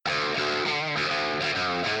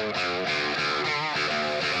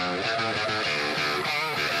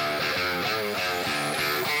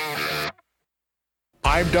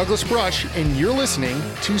I'm Douglas Brush, and you're listening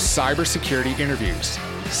to Cybersecurity Interviews.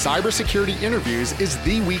 Cybersecurity Interviews is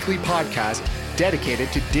the weekly podcast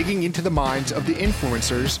dedicated to digging into the minds of the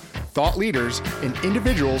influencers, thought leaders, and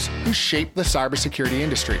individuals who shape the cybersecurity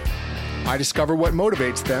industry. I discover what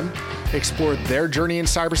motivates them, explore their journey in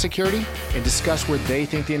cybersecurity, and discuss where they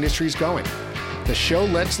think the industry is going. The show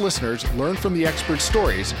lets listeners learn from the experts'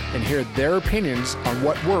 stories and hear their opinions on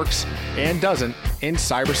what works and doesn't in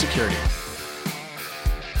cybersecurity.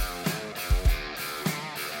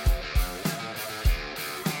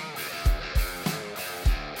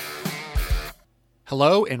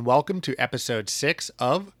 Hello and welcome to episode 6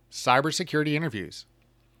 of Cybersecurity Interviews.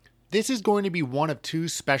 This is going to be one of two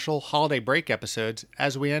special holiday break episodes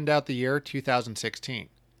as we end out the year 2016.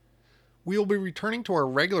 We will be returning to our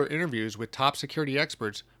regular interviews with top security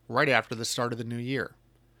experts right after the start of the new year.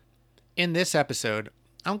 In this episode,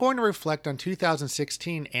 I'm going to reflect on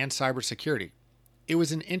 2016 and cybersecurity. It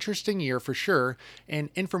was an interesting year for sure,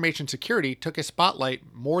 and information security took a spotlight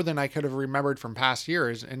more than I could have remembered from past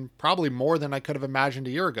years, and probably more than I could have imagined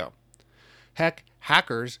a year ago. Heck,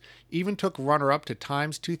 hackers even took runner-up to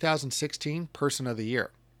Time's 2016 Person of the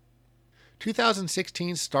Year.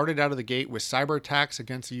 2016 started out of the gate with cyber attacks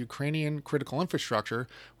against the Ukrainian critical infrastructure,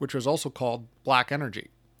 which was also called Black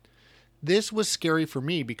Energy. This was scary for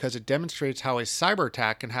me because it demonstrates how a cyber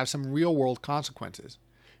attack can have some real-world consequences.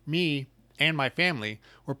 Me and my family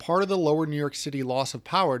were part of the lower New York City loss of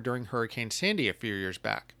power during Hurricane Sandy a few years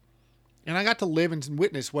back. And I got to live and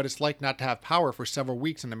witness what it's like not to have power for several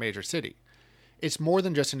weeks in a major city. It's more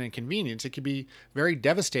than just an inconvenience. It can be very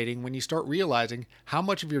devastating when you start realizing how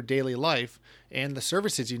much of your daily life and the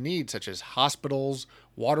services you need, such as hospitals,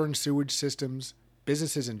 water and sewage systems,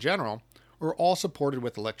 businesses in general, are all supported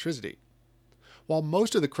with electricity. While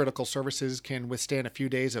most of the critical services can withstand a few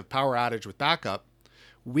days of power outage with backup,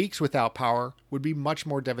 weeks without power would be much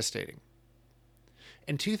more devastating.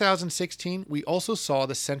 In 2016, we also saw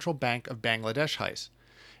the Central Bank of Bangladesh heist.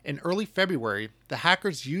 In early February, the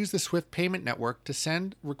hackers used the SWIFT payment network to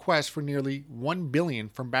send requests for nearly $1 billion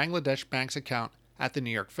from Bangladesh Bank's account at the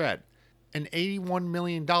New York Fed, and $81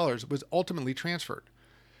 million was ultimately transferred.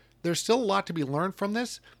 There's still a lot to be learned from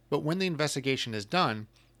this, but when the investigation is done,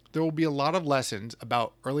 there will be a lot of lessons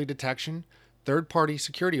about early detection, third-party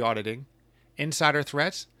security auditing, insider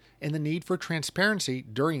threats, and the need for transparency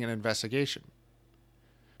during an investigation.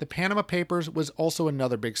 The Panama Papers was also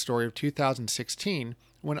another big story of 2016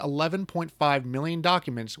 when 11.5 million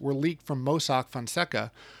documents were leaked from Mossack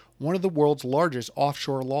Fonseca, one of the world's largest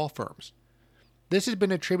offshore law firms. This has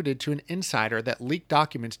been attributed to an insider that leaked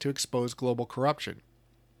documents to expose global corruption.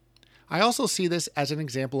 I also see this as an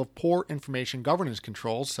example of poor information governance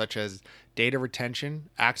controls such as data retention,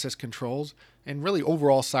 access controls, and really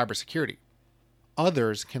overall cybersecurity.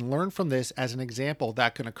 Others can learn from this as an example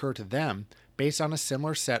that can occur to them based on a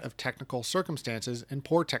similar set of technical circumstances and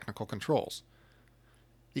poor technical controls.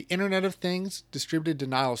 The Internet of Things distributed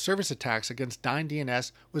denial of service attacks against Dyn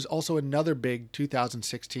DNS was also another big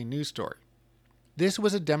 2016 news story. This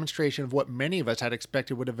was a demonstration of what many of us had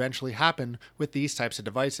expected would eventually happen with these types of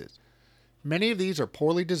devices. Many of these are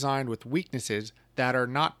poorly designed with weaknesses that are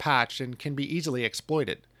not patched and can be easily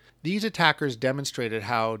exploited. These attackers demonstrated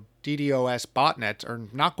how DDoS botnets are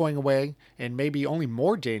not going away and may be only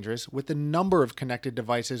more dangerous with the number of connected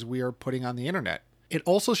devices we are putting on the internet. It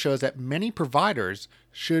also shows that many providers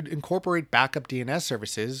should incorporate backup DNS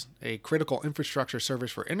services, a critical infrastructure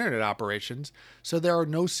service for internet operations, so there are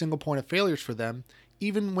no single point of failures for them,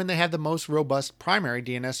 even when they have the most robust primary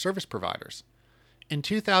DNS service providers. In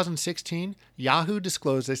 2016, Yahoo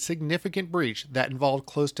disclosed a significant breach that involved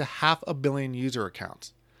close to 500 million user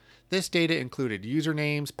accounts. This data included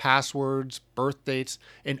usernames, passwords, birth dates,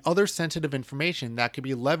 and other sensitive information that could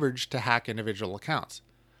be leveraged to hack individual accounts.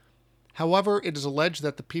 However, it is alleged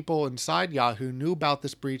that the people inside Yahoo knew about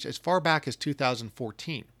this breach as far back as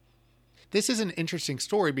 2014. This is an interesting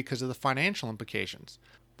story because of the financial implications.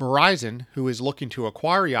 Verizon, who is looking to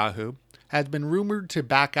acquire Yahoo, has been rumored to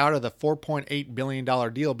back out of the $4.8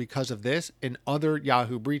 billion deal because of this and other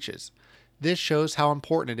Yahoo breaches. This shows how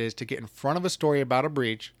important it is to get in front of a story about a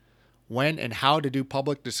breach, when and how to do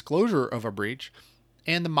public disclosure of a breach,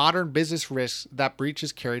 and the modern business risks that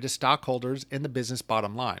breaches carry to stockholders and the business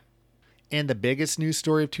bottom line. And the biggest news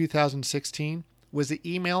story of 2016 was the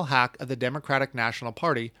email hack of the Democratic National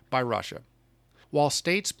Party by Russia. While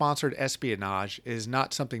state-sponsored espionage is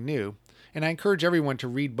not something new, and I encourage everyone to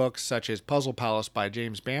read books such as Puzzle Palace by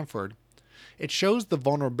James Bamford, it shows the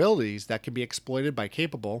vulnerabilities that can be exploited by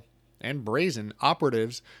capable and brazen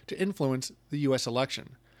operatives to influence the U.S.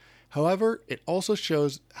 election. However, it also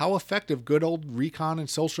shows how effective good old recon and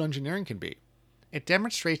social engineering can be. It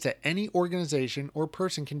demonstrates that any organization or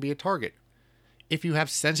person can be a target. If you have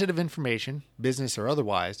sensitive information, business or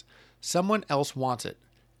otherwise, someone else wants it.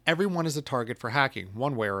 Everyone is a target for hacking,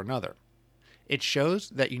 one way or another. It shows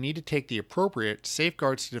that you need to take the appropriate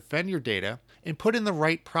safeguards to defend your data and put in the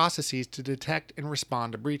right processes to detect and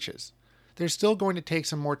respond to breaches. There's still going to take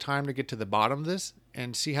some more time to get to the bottom of this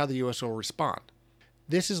and see how the US will respond.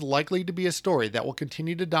 This is likely to be a story that will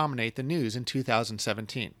continue to dominate the news in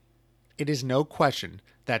 2017. It is no question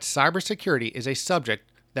that cybersecurity is a subject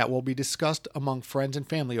that will be discussed among friends and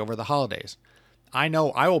family over the holidays. I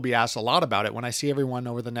know I will be asked a lot about it when I see everyone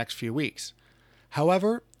over the next few weeks.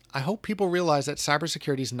 However, I hope people realize that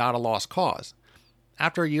cybersecurity is not a lost cause.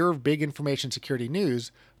 After a year of big information security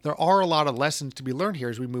news, there are a lot of lessons to be learned here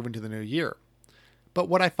as we move into the new year. But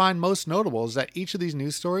what I find most notable is that each of these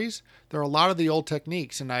news stories, there are a lot of the old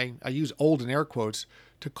techniques, and I use old in air quotes,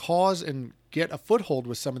 to cause and get a foothold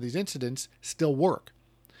with some of these incidents still work.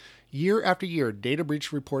 Year after year, data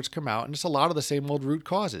breach reports come out, and it's a lot of the same old root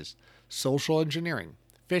causes: social engineering,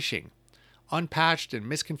 phishing, unpatched and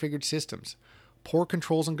misconfigured systems, poor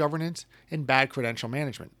controls and governance, and bad credential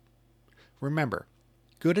management. Remember,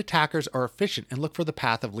 good attackers are efficient and look for the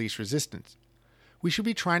path of least resistance. We should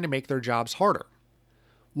be trying to make their jobs harder.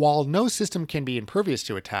 While no system can be impervious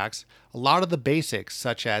to attacks, a lot of the basics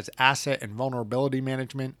such as asset and vulnerability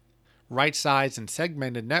management, right-sized and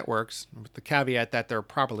segmented networks, with the caveat that they're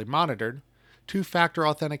properly monitored, two-factor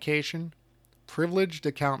authentication, privileged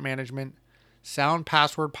account management, sound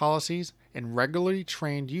password policies, and regularly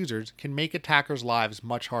trained users can make attackers' lives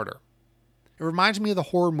much harder. It reminds me of the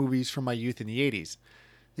horror movies from my youth in the 80s.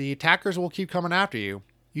 The attackers will keep coming after you.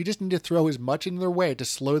 You just need to throw as much in their way to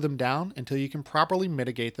slow them down until you can properly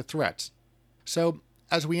mitigate the threats. So,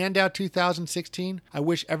 as we end out 2016, I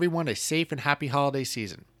wish everyone a safe and happy holiday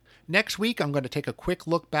season. Next week, I'm going to take a quick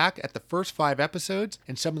look back at the first 5 episodes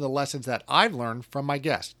and some of the lessons that I've learned from my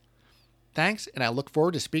guests. Thanks, and I look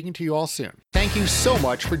forward to speaking to you all soon. Thank you so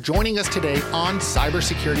much for joining us today on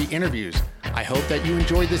Cybersecurity Interviews. I hope that you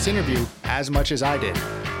enjoyed this interview as much as I did.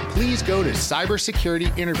 Please go to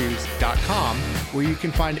cybersecurityinterviews.com where you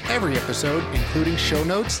can find every episode, including show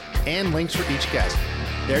notes and links for each guest.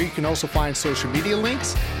 There you can also find social media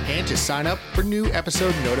links and to sign up for new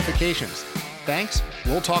episode notifications. Thanks,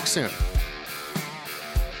 we'll talk soon.